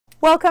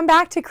Welcome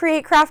back to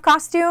Create Craft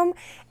Costume,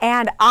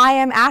 and I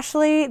am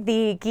Ashley,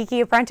 the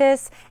Geeky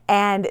Apprentice,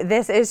 and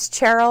this is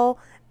Cheryl,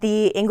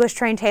 the English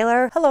trained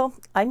tailor. Hello,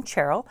 I'm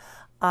Cheryl.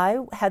 I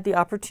had the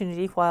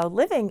opportunity while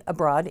living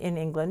abroad in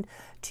England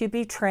to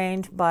be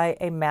trained by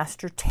a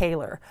master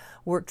tailor.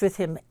 Worked with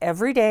him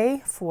every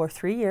day for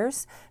 3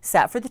 years,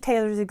 sat for the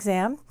tailor's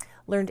exam,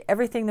 learned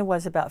everything there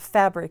was about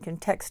fabric and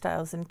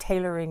textiles and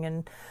tailoring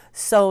and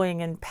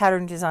sewing and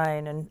pattern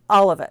design and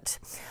all of it.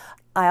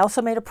 I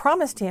also made a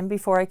promise to him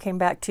before I came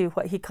back to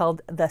what he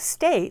called the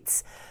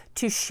States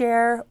to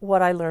share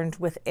what I learned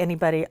with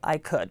anybody I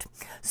could.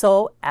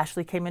 So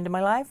Ashley came into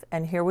my life,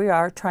 and here we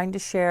are trying to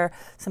share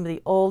some of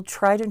the old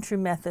tried and true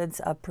methods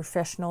of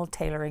professional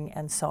tailoring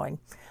and sewing.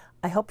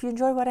 I hope you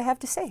enjoy what I have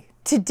to say.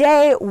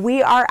 Today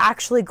we are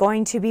actually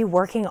going to be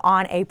working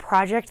on a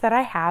project that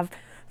I have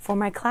for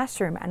my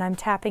classroom, and I'm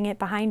tapping it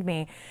behind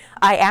me.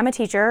 I am a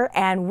teacher,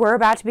 and we're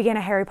about to begin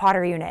a Harry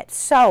Potter unit.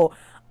 So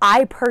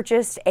I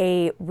purchased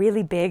a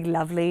really big,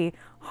 lovely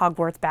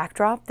Hogwarts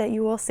backdrop that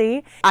you will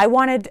see. I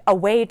wanted a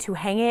way to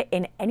hang it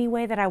in any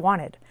way that I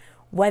wanted,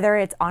 whether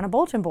it's on a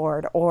bulletin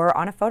board or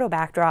on a photo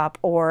backdrop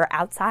or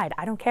outside,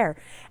 I don't care.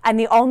 And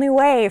the only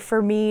way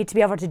for me to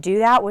be able to do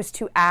that was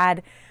to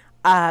add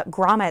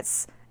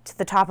grommets to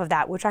the top of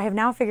that, which I have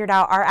now figured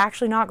out are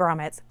actually not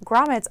grommets.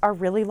 Grommets are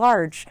really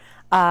large.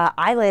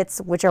 Eyelets,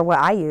 which are what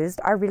I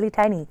used, are really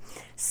tiny.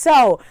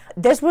 So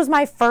this was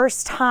my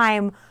first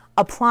time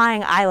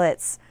applying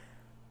eyelets.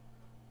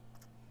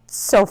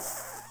 So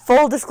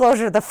full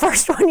disclosure, the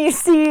first one you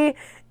see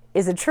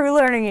is a true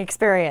learning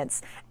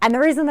experience. And the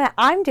reason that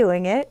I'm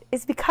doing it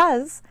is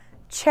because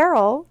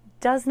Cheryl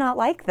does not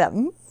like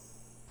them.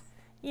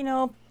 You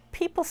know,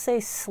 people say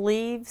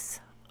sleeves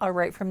are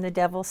right from the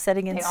devil,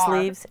 setting in They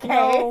sleeves.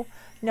 are. Okay.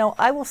 No,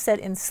 I will set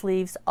in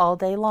sleeves all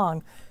day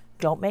long.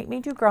 Don't make me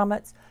do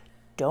grommets.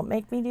 Don't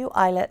make me do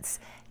eyelets.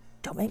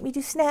 Don't make me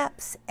do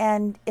snaps.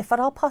 And if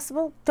at all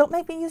possible, don't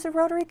make me use a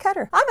rotary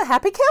cutter. I'm a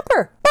happy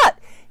camper. But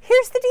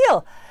here's the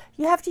deal.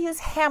 You have to use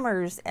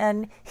hammers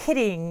and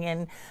hitting,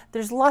 and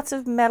there's lots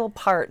of metal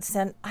parts,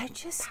 and I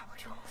just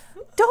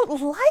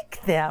don't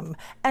like them.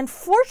 And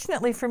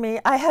fortunately for me,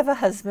 I have a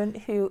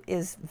husband who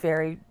is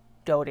very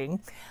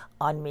doting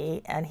on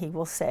me, and he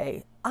will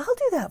say, I'll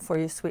do that for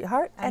you,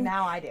 sweetheart. And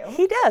now I do.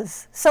 He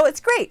does. So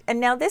it's great. And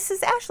now this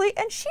is Ashley,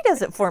 and she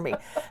does it for me.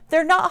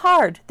 They're not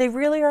hard. They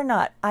really are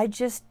not. I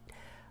guess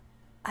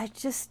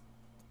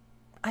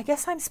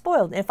I'm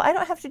spoiled. If I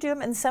don't have to do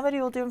them and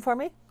somebody will do them for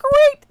me,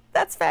 great.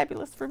 That's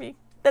fabulous for me.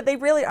 But they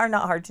really are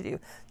not hard to do.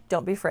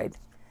 Don't be afraid.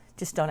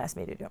 Just don't ask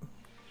me to do them.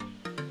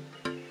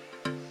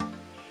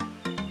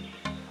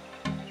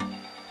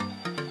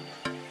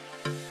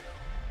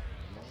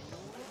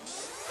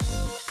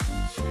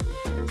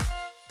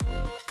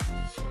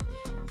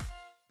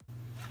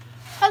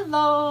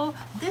 Hello,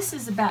 this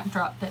is a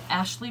backdrop that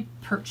Ashley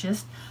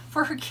purchased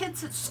for her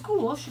kids at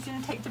school. She's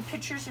going to take the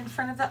pictures in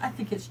front of that. I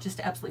think it's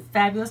just absolutely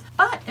fabulous.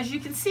 But as you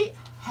can see, it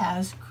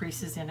has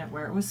creases in it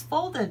where it was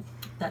folded.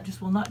 That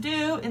just will not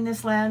do in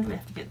this land. We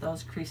have to get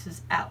those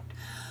creases out.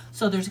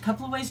 So there's a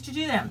couple of ways to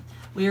do them.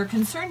 We are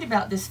concerned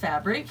about this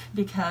fabric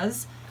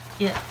because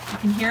you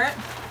can hear it,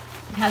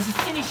 it has a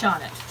finish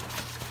on it.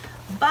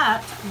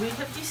 But we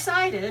have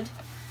decided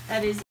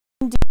that is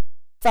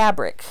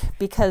fabric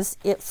because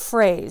it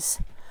frays.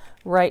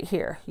 Right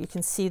here, you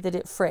can see that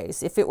it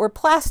frays. If it were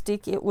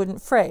plastic, it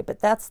wouldn't fray, but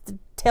that's the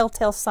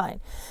telltale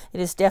sign.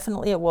 It is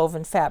definitely a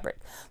woven fabric.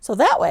 So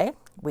that way,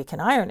 we can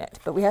iron it,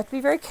 but we have to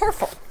be very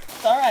careful.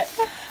 All right,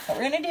 what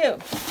we're going to do,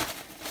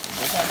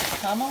 we're going to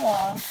come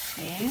along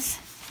these,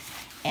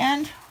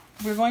 and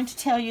we're going to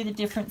tell you the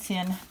difference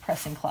in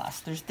pressing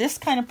cloths. There's this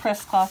kind of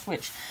press cloth,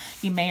 which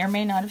you may or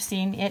may not have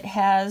seen. It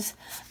has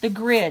the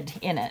grid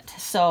in it,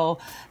 so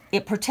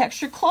it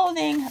protects your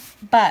clothing,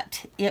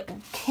 but it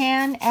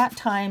can at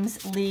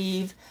times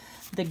leave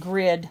the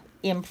grid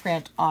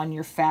imprint on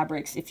your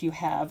fabrics. If you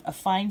have a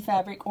fine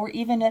fabric or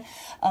even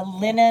a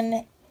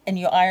linen and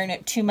you iron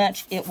it too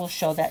much, it will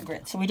show that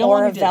grid. So we don't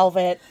want to do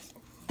velvet.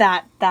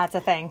 That's a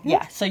thing.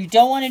 Yeah, so you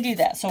don't want to do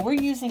that. So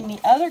we're using the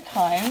other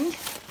kind,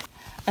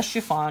 a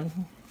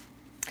chiffon,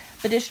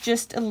 but it's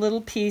just a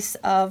little piece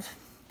of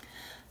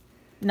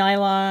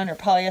nylon or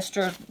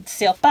polyester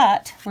silk.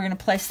 But we're going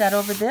to place that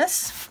over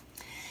this.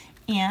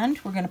 And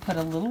we're going to put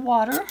a little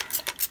water,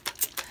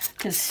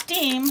 because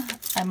steam,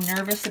 I'm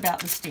nervous about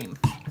the steam.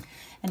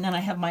 And then I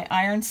have my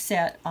iron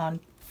set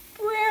on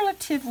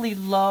relatively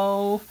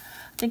low,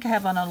 I think I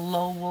have on a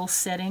low wool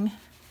setting.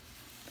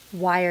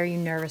 Why are you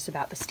nervous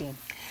about the steam?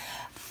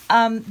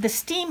 The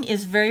steam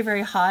is very,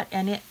 very hot,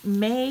 and it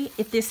may,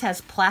 if this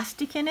has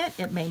plastic in it,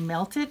 it may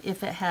melt it.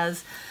 If it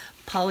has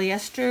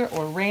polyester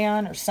or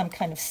rayon or some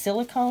kind of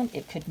silicone,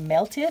 it could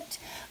melt it.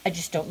 I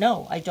just don't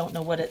know. I don't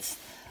know what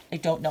I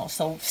don't know.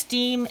 So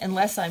steam,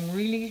 unless I'm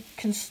really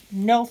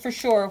know for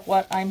sure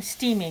what I'm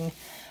steaming,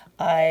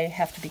 I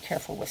have to be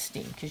careful with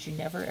steam because you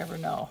never ever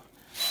know.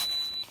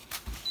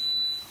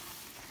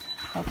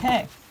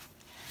 Okay,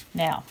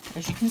 now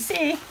as you can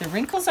see, the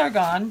wrinkles are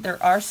gone.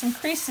 There are some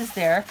creases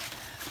there,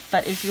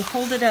 But as you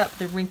hold it up,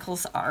 the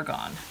wrinkles are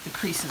gone. The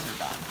creases are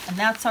gone. And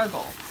that's our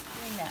goal.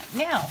 Doing that.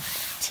 Now,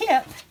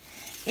 tip,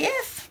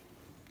 if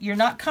you're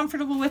not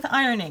comfortable with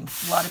ironing,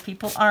 a lot of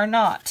people are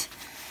not,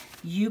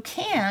 you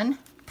can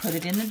put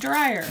it in the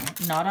dryer,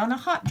 not on a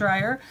hot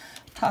dryer.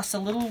 Toss a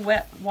little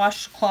wet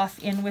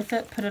washcloth in with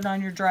it, put it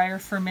on your dryer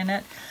for a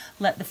minute,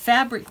 let the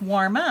fabric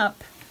warm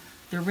up,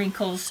 the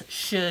wrinkles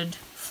should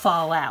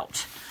fall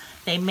out.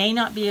 They may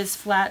not be as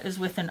flat as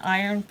with an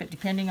iron, but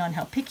depending on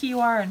how picky you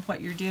are and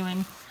what you're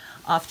doing,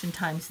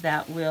 oftentimes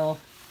that will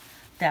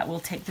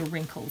take the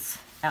wrinkles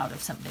out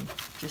of something.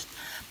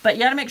 But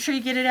you gotta make sure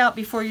you get it out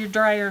before your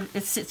dryer,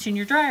 it sits in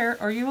your dryer,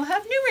 or you will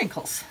have new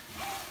wrinkles.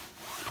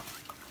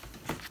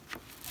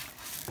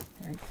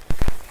 There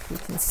you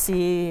can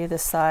see the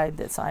side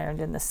that's ironed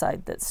and the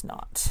side that's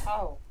not.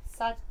 Oh,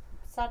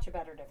 such a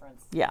better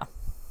difference. Yeah.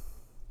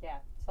 Yeah,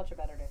 such a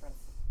better difference.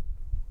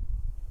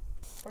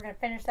 We're going to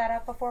finish that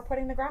up before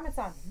putting the grommets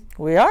on.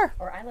 We are.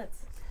 Or eyelets.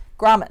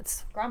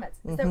 Grommets.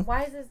 Grommets.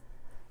 Why is this?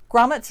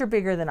 Grommets are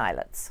bigger than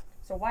eyelets.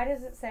 So why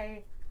does it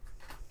say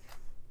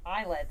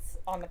eyelets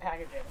on the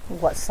packaging?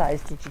 What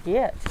size did you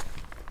get?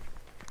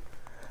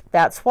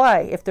 That's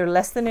why. If they're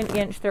less than an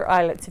inch, they're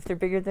eyelets. If they're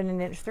bigger than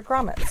an inch, they're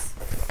grommets.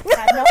 I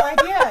had no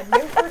idea.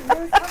 New for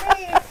me.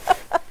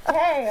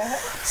 Hey.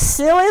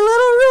 Silly little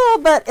rule,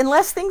 but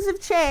unless things have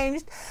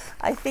changed,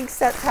 I think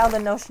that's how the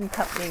notion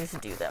companies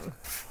do them.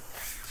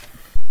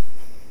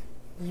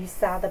 You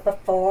saw the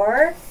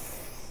before.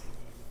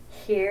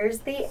 Here's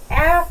the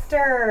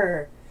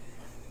after.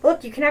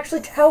 Look, you can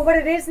actually tell what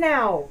it is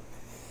now.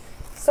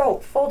 So,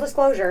 full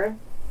disclosure,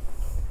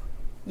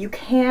 you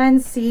can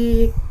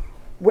see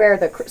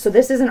where so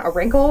this isn't a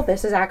wrinkle,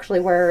 this is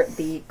actually where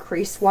the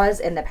crease was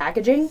in the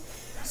packaging.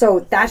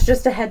 So that's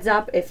just a heads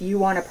up. If you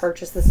want to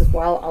purchase this as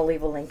well, I'll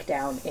leave a link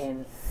down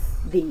in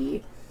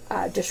the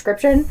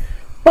description.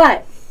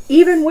 But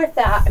even with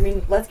that, I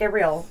mean, let's get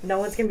real. No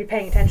one's going to be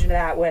paying attention to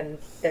that when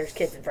there's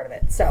kids in front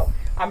of it. So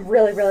I'm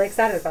really, really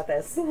excited about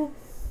this.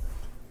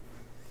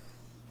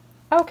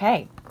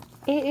 Okay,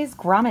 it is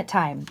grommet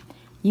time.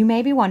 You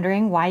may be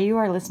wondering why you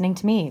are listening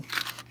to me.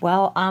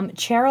 Well,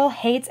 Cheryl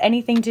hates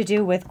anything to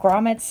do with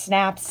grommets,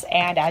 snaps,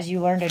 and as you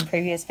learned in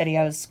previous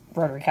videos,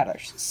 rotary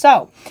cutters.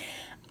 So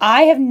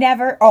I have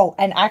never,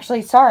 and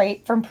actually,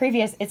 sorry, from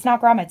previous, it's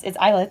not grommets, it's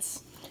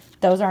eyelets.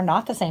 Those are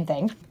not the same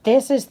thing.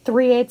 This is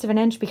 3/8 of an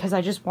inch because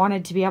I just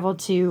wanted to be able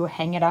to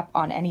hang it up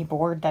on any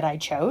board that I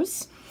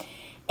chose.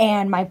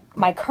 And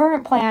my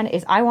current plan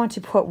is I want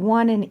to put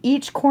one in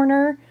each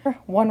corner,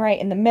 one right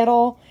in the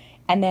middle,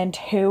 and then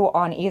 2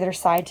 on either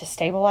side to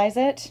stabilize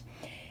it.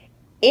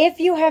 If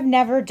you have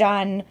never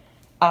done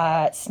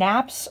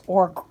snaps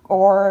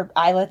or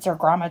eyelets or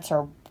grommets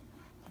or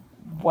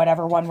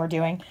whatever one we're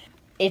doing,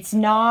 it's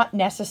not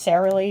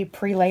necessarily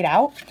pre-laid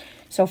out.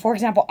 So for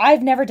example,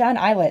 I've never done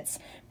eyelets,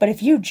 but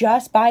if you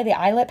just buy the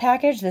eyelet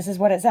package, this is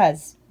what it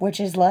says, which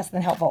is less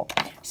than helpful.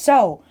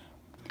 So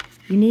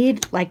you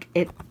need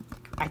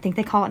I think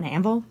they call it an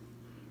anvil.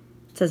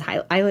 It says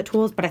eyelet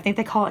tools, but I think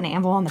they call it an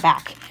anvil on the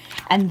back.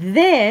 And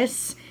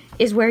this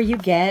is where you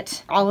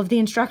get all of the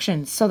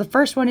instructions. So the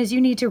first one is you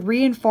need to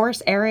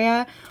reinforce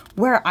area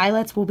where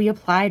eyelets will be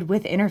applied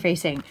with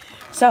interfacing.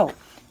 So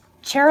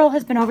Cheryl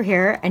has been over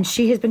here and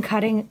she has been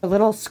cutting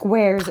little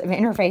squares of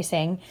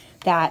interfacing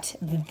that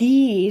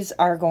these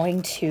are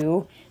going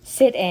to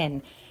sit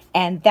in.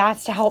 And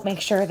that's to help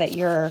make sure that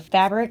your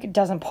fabric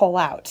doesn't pull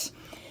out.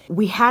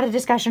 We had a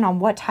discussion on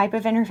what type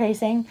of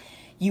interfacing.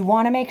 You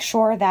want to make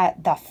sure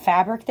that the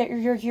fabric that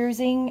you're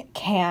using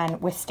can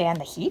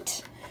withstand the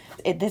heat.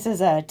 This is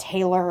a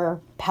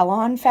Taylor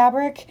Pellon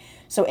fabric,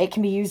 so it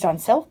can be used on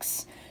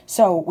silks.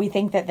 So we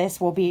think that this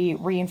will be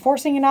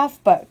reinforcing enough,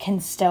 but can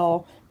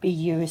still be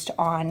used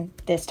on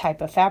this type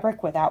of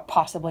fabric without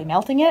possibly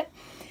melting it.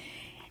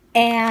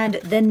 And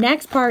the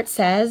next part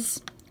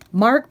says,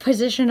 mark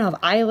position of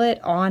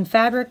eyelet on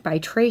fabric by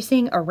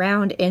tracing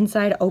around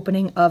inside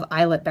opening of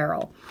eyelet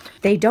barrel.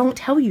 They don't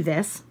tell you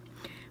this,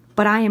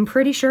 but I am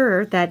pretty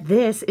sure that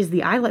this is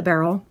the eyelet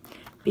barrel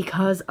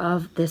because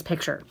of this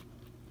picture.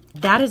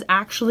 That is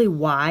actually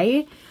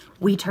why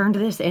we turned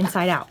this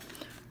inside out.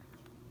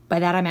 By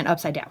that I meant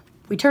upside down.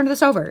 We turned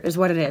this over is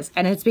what it is.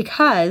 And it's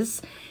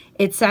because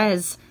it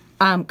says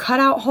cut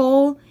out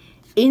hole,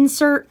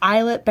 insert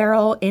eyelet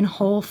barrel in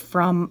hole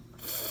from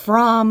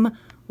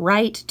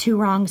right to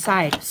wrong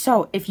side.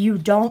 So if you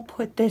don't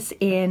put this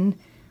in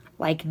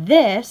like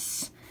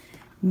this,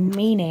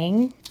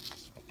 meaning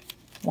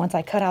once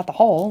I cut out the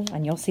hole,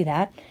 and you'll see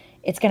that,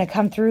 it's going to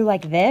come through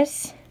like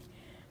this.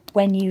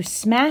 When you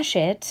smash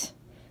it,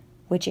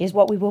 which is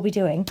what we will be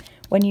doing,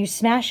 when you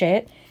smash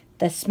it,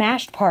 the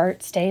smashed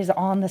part stays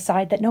on the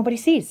side that nobody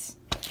sees.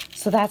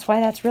 So that's why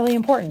that's really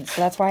important.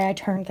 So that's why I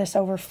turned this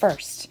over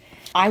first.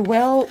 I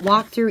will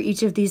walk through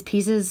each of these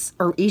pieces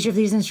or each of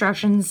these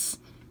instructions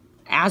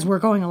as we're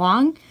going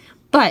along,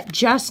 but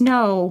just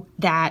know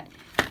that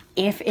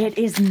if it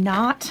is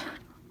not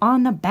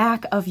on the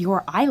back of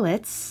your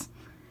eyelets,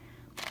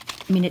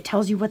 I mean, it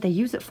tells you what they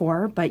use it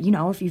for, but you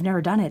know, if you've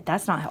never done it,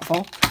 that's not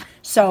helpful.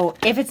 So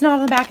if it's not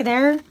on the back of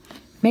there,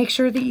 make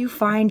sure that you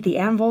find the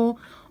anvil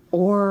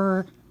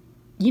or,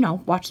 you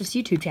know, watch this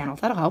YouTube channel.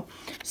 That'll help.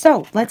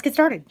 So let's get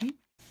started.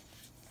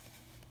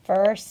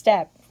 First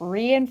step,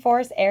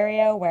 reinforce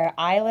area where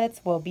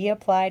eyelets will be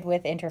applied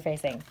with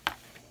interfacing.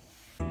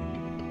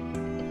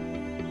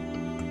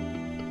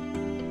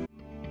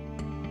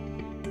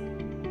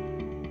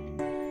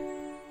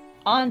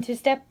 On to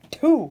step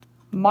 2.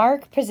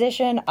 Mark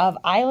position of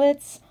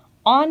eyelets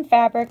on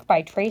fabric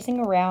by tracing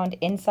around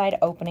inside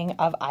opening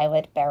of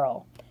eyelet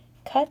barrel.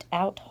 Cut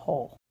out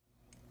hole.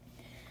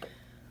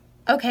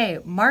 Okay,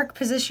 mark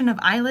position of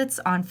eyelets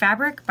on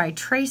fabric by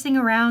tracing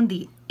around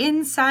the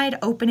inside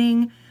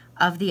opening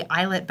of the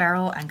eyelet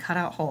barrel and cut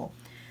out hole.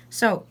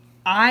 So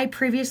I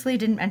previously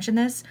didn't mention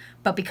this,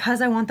 but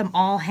because I want them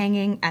all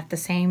hanging at the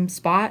same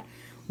spot,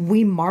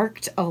 we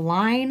marked a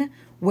line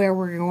where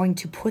we're going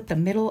to put the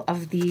middle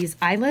of these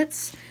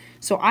eyelets.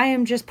 So I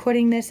am just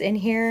putting this in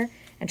here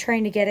and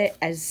trying to get it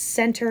as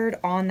centered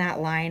on that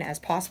line as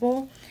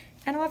possible.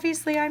 And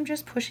obviously I'm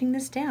just pushing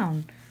this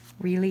down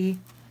really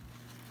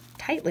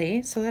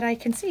tightly so that I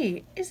can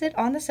see, is it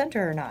on the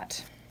center or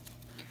not?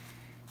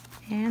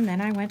 And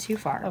then I went too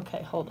far.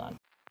 Okay, hold on.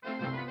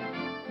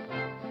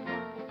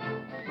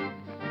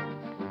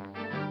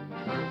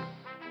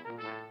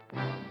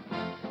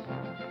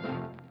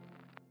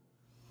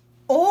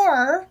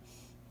 Or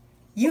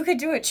you could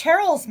do it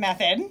Cheryl's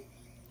method,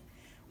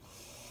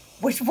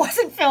 which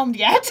wasn't filmed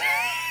yet.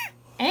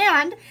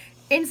 And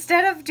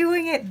instead of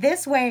doing it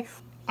this way,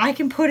 I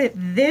can put it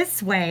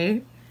this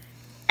way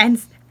and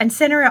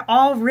center it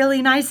all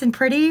really nice and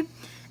pretty.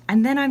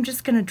 And then I'm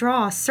just gonna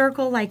draw a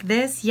circle like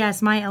this.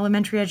 Yes, my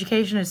elementary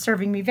education is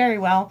serving me very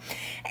well.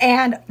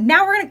 And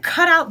now we're gonna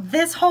cut out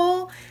this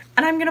hole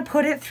and I'm gonna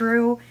put it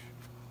through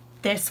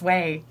this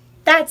way.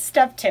 That's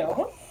step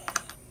 2.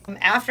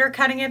 After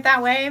cutting it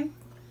that way,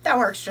 that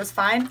works just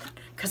fine.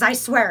 Because I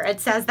swear it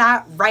says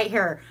that right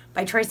here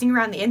by tracing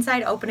around the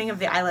inside opening of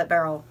the eyelet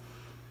barrel.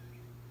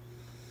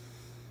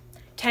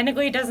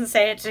 Technically, it doesn't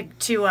say it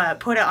to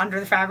put it under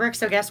the fabric,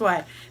 so guess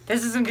what?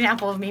 This is an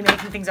example of me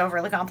making things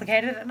overly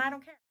complicated, and I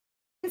don't care.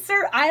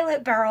 Insert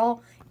eyelet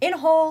barrel in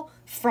hole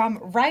from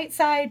right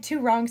side to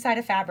wrong side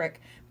of fabric.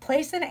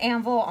 Place an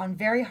anvil on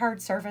very hard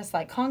surface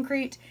like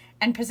concrete,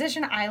 and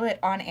position eyelet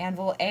on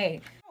anvil A.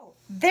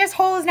 This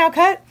hole is now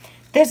cut.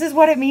 This is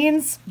what it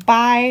means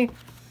by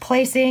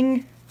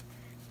placing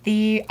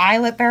the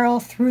eyelet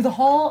barrel through the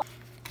hole.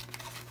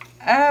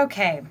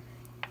 Okay,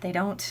 they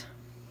don't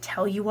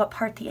tell you what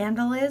part the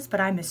anvil is, but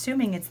I'm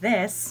assuming it's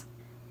this.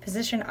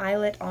 Position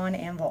eyelet on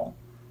anvil.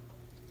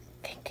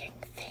 Thinking.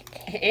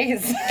 It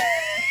is.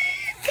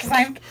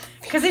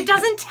 Because it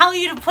doesn't tell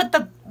you to put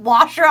the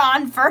washer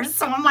on first,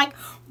 so I'm like,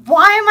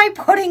 why am I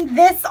putting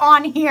this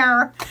on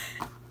here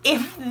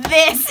if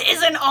this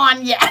isn't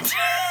on yet?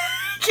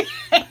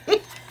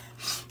 Okay.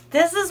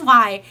 This is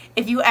why,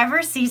 if you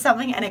ever see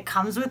something and it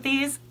comes with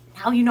these,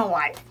 now you know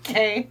why,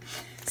 okay?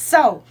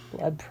 So,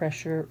 Blood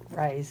pressure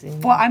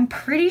rising. well, I'm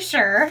pretty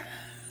sure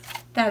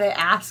that it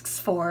asks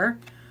for,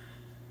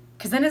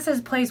 because then it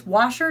says place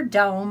washer,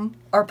 dome,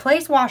 or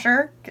place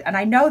washer, and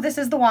I know this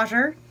is the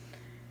washer,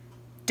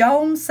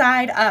 dome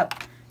side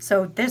up.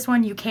 So this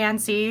one you can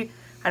see,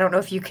 I don't know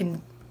if you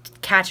can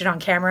catch it on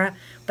camera,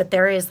 but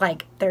there's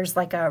like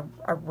a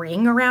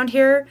ring around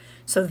here.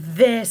 So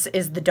this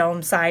is the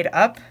dome side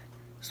up.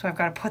 So I've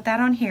got to put that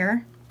on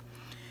here.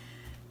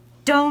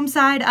 Dome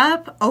side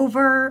up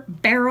over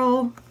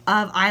barrel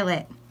of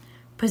eyelet.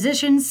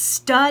 Position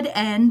stud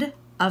end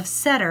of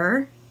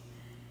setter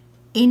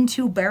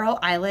into barrel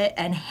eyelet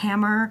and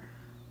hammer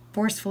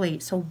forcefully.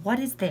 So what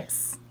is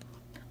this?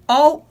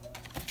 Oh,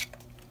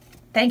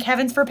 thank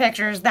heavens for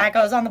pictures. That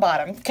goes on the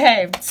bottom.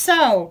 Okay,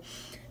 so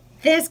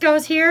this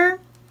goes here.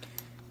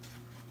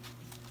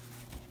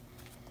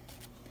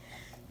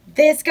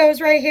 This goes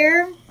right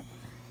here.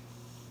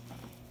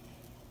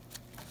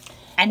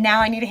 And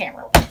now I need a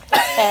hammer.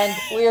 And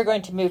we are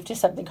going to move to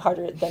something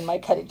harder than my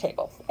cutting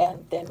table.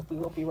 And then we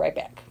will be right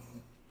back.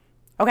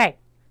 Okay,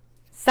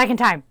 second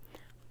time.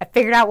 I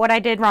figured out what I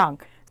did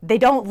wrong. They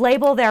don't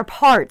label their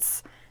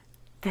parts.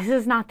 This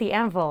is not the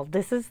anvil.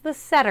 This is the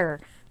setter.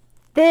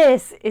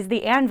 This is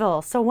the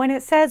anvil. So when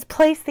it says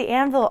place the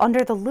anvil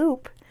under the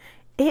loop,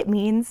 it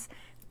means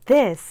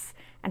this.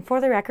 And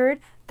for the record,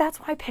 that's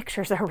why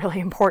pictures are really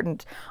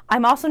important.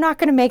 I'm also not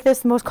going to make this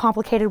the most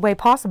complicated way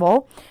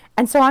possible.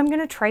 And so I'm going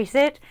to trace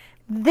it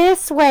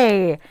this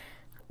way.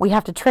 We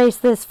have to trace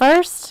this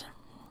first.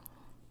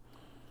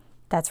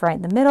 That's right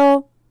in the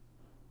middle.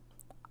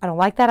 I don't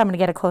like that. I'm going to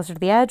get it closer to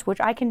the edge, which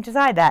I can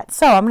decide that.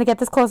 So I'm going to get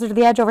this closer to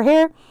the edge over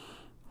here.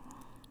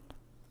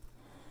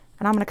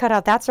 And I'm going to cut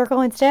out that circle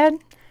instead.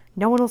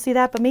 No one will see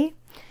that but me.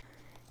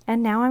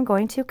 And now I'm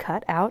going to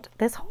cut out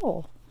this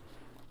hole.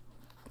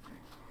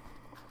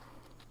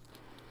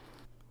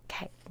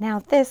 Okay, now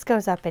this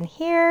goes up in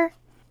here.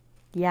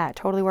 Yeah, it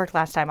totally worked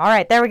last time. All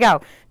right, there we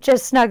go.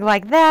 Just snug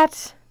like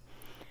that.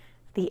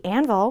 The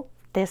anvil,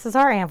 this is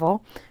our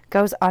anvil,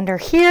 goes under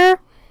here.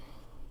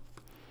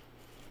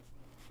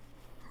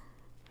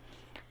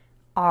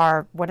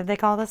 Our, what did they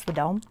call this? The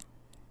dome?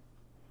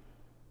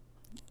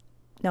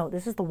 No,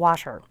 this is the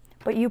washer.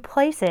 But you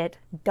place it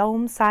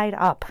dome side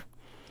up.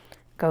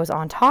 Goes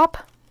on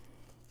top.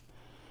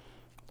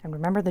 And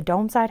remember, the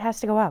dome side has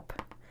to go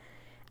up.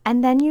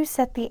 And then you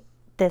set the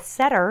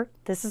setter,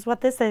 this is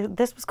what this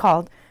was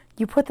called.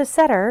 You put the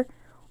setter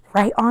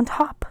right on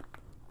top.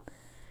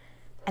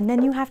 And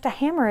then you have to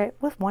hammer it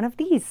with one of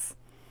these.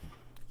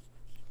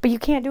 But you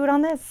can't do it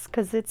on this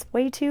because it's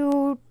way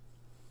too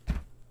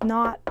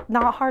not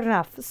hard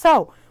enough.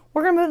 So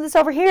we're going to move this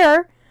over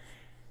here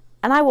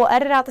and I will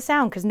edit out the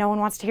sound because no one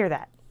wants to hear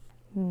that.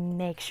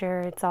 Make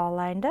sure it's all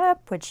lined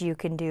up, which you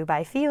can do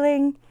by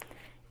feeling.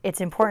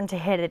 It's important to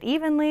hit it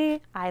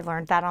evenly. I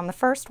learned that on the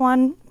first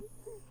one.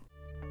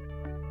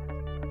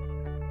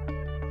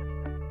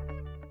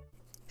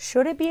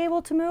 Should it be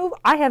able to move?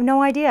 I have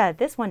no idea.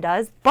 This one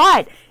does,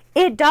 but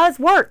it does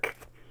work.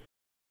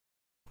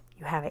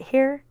 You have it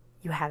here.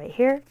 You have it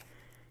here.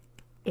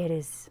 It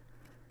is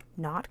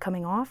not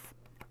coming off.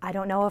 I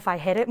don't know if I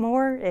hit it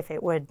more, if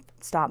it would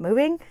stop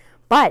moving,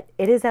 but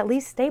it is at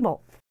least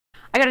stable.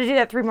 I gotta do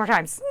that 3 more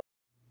times.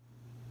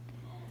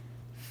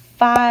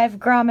 5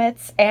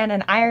 grommets and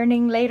an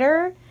ironing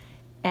later,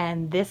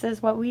 and this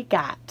is what we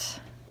got.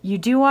 You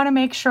do want to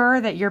make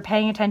sure that you're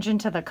paying attention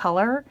to the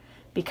color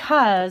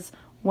because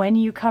when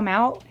you come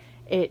out,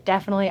 it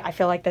definitely, I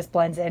feel like this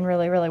blends in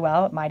really, really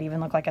well. It might even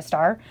look like a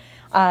star.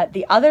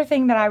 The other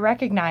thing that I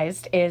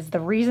recognized is the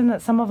reason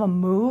that some of them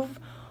move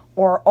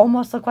or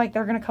almost look like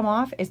they're going to come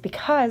off is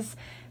because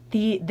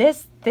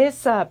this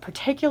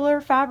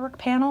particular fabric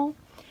panel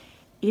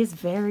is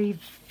very,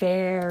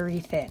 very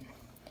thin,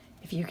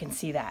 if you can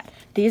see that.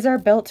 These are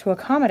built to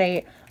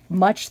accommodate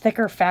much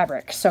thicker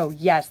fabric. So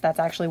yes, that's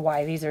actually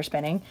why these are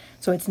spinning.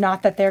 So it's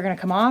not that they're going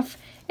to come off.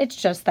 It's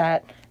just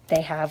that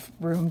they have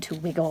room to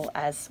wiggle,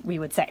 as we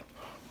would say.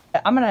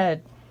 I'm going to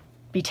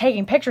be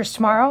taking pictures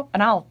tomorrow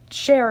and I'll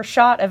share a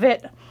shot of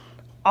it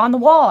on the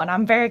wall and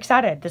I'm very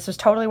excited. This was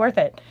totally worth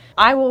it.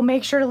 I will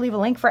make sure to leave a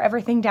link for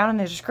everything down in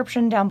the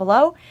description down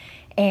below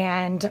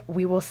and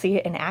we will see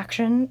it in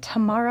action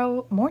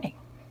tomorrow morning.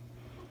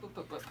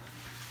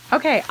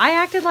 Okay, I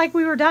acted like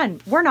we were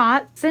done. We're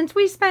not. Since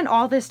we spent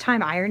all this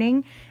time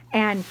ironing,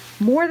 and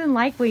more than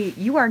likely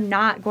you are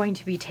not going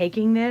to be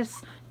taking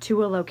this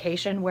to a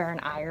location where an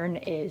iron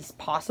is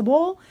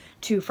possible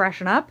to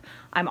freshen up.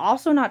 I'm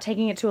also not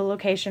taking it to a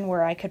location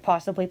where I could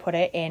possibly put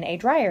it in a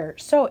dryer.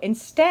 So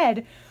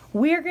instead,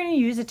 we're going to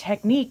use a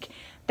technique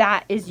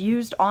that is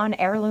used on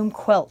heirloom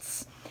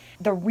quilts.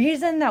 The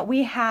reason that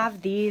we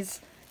have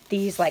these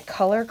like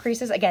color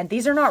creases, again,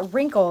 these are not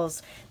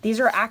wrinkles, these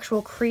are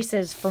actual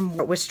creases from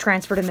what was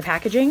transferred in the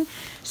packaging.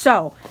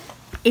 So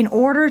in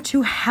order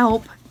to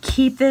help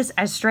keep this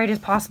as straight as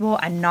possible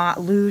and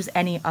not lose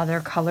any other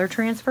color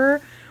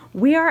transfer,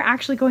 we are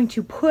actually going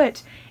to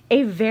put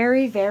a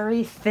very,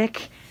 very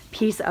thick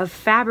piece of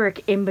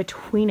fabric in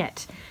between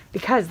it,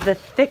 because the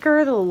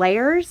thicker the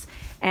layers,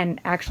 and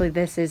actually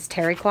this is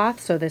terry cloth,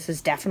 so this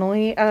is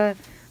definitely a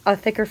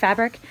thicker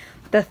fabric.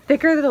 The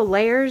thicker the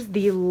layers,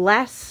 the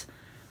less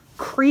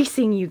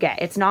creasing you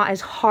get. It's not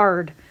as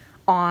hard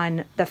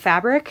on the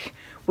fabric,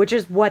 which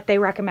is what they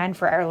recommend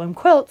for heirloom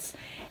quilts.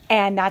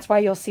 And that's why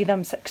you'll see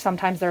them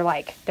sometimes they're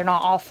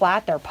not all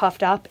flat, they're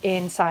puffed up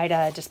inside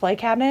a display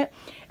cabinet,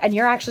 and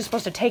you're actually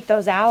supposed to take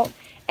those out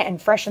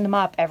and freshen them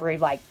up every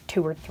like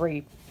 2 or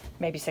 3,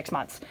 maybe 6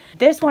 months.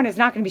 This one is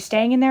not going to be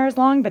staying in there as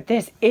long, but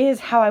this is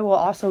how I will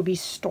also be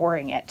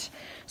storing it.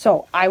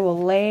 So I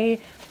will lay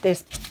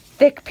this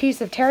thick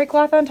piece of terry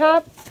cloth on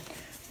top,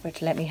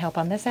 which, let me help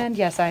on this end.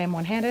 Yes, I am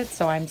one-handed,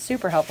 so I'm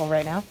super helpful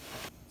right now.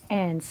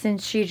 And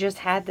since she just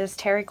had this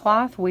terry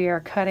cloth, we are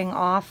cutting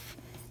off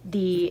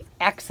the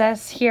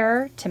excess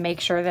here to make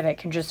sure that it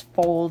can just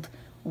fold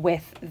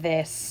with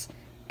this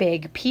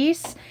big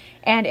piece.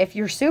 And if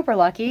you're super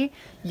lucky,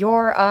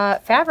 your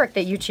fabric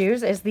that you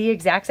choose is the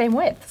exact same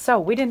width. So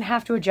we didn't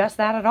have to adjust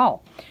that at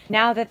all.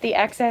 Now that the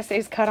excess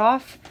is cut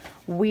off,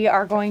 we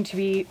are going to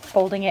be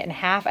folding it in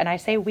half. And I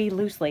say we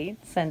loosely,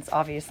 since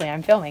obviously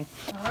I'm filming.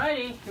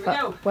 Alrighty, here we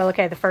go. Well,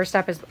 okay, the first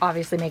step is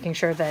obviously making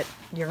sure that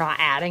you're not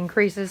adding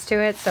creases to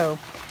it. So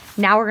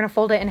now we're going to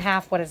fold it in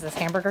half. What is this,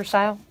 hamburger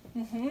style?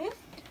 Mm-hmm.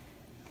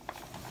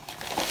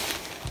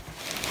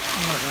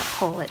 And we're going to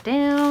pull it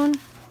down.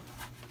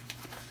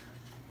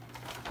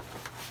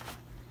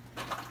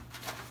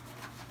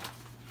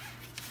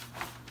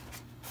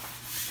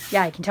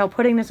 Yeah, I can tell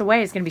putting this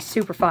away is going to be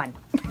super fun.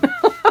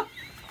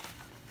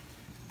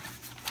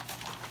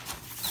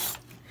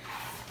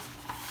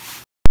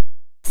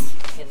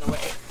 In the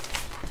way.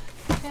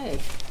 Okay.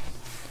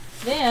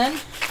 Then,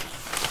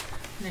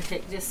 I'm going to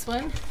take this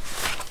one. I'm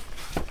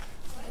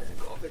going to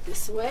go over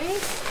this way.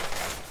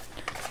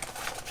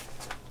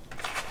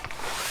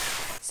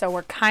 So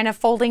we're kind of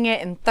folding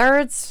it in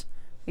thirds.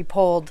 We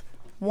pulled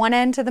one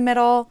end to the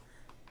middle,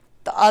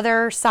 the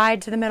other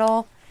side to the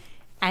middle,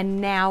 and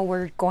now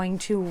we're going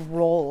to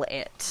roll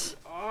it.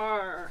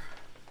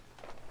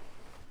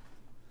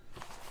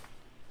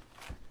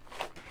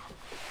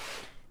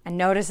 And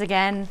notice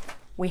again,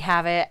 we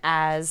have it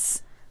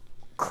as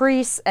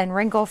crease and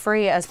wrinkle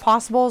free as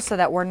possible so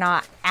that we're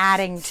not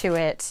adding to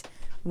it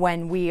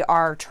when we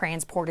are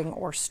transporting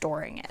or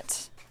storing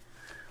it.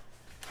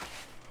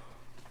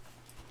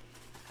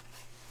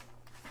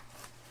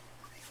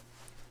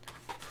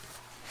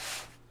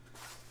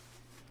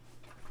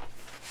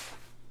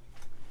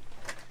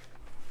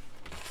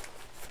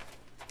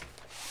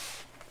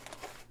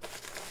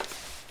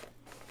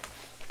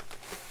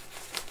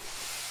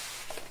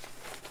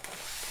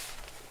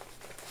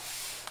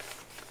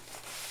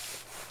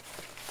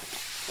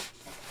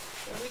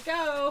 There we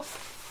go.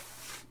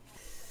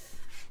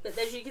 But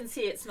as you can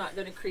see, it's not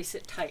going to crease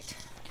it tight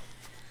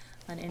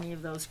on any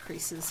of those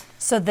creases.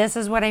 So this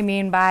is what I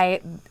mean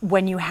by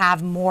when you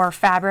have more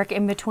fabric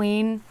in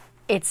between,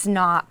 it's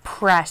not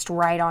pressed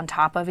right on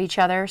top of each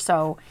other.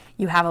 So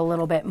you have a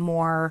little bit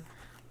more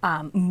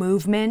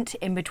movement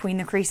in between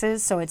the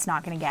creases, so it's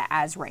not going to get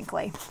as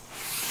wrinkly.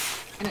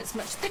 And it's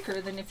much thicker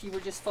than if you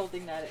were just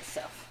folding that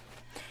itself.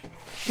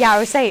 Yeah, I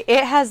would say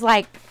it has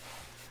like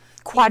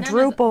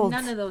quadrupled.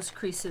 None of those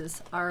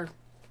creases are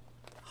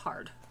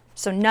hard.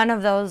 So none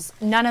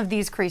of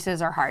these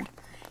creases are hard.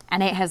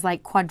 And it has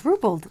like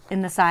quadrupled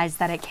in the size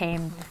that it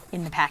came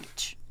in the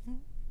package.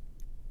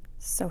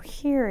 So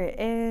here it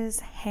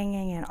is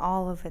hanging in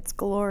all of its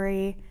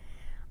glory.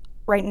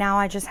 Right now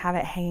I just have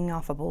it hanging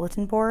off a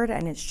bulletin board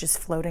and it's just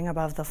floating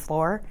above the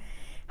floor.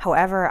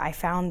 However, I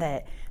found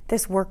that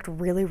this worked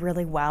really,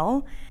 really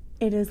well.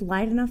 It is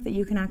light enough that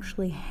you can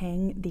actually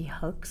hang the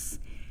hooks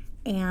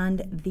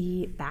and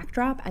the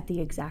backdrop at the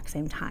exact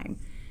same time.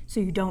 So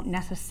you don't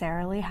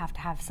necessarily have to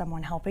have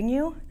someone helping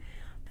you.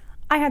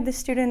 I had the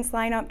students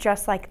line up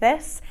just like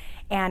this,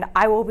 and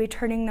I will be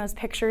turning those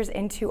pictures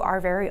into our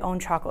very own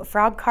chocolate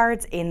frog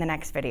cards in the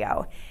next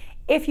video.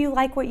 If you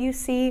like what you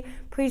see,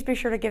 please be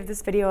sure to give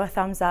this video a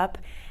thumbs up.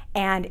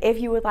 And if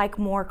you would like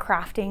more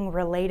crafting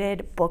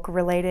related, book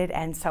related,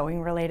 and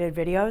sewing related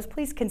videos,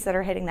 please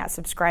consider hitting that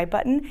subscribe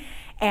button,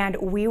 and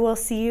we will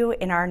see you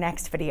in our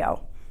next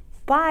video.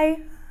 Bye.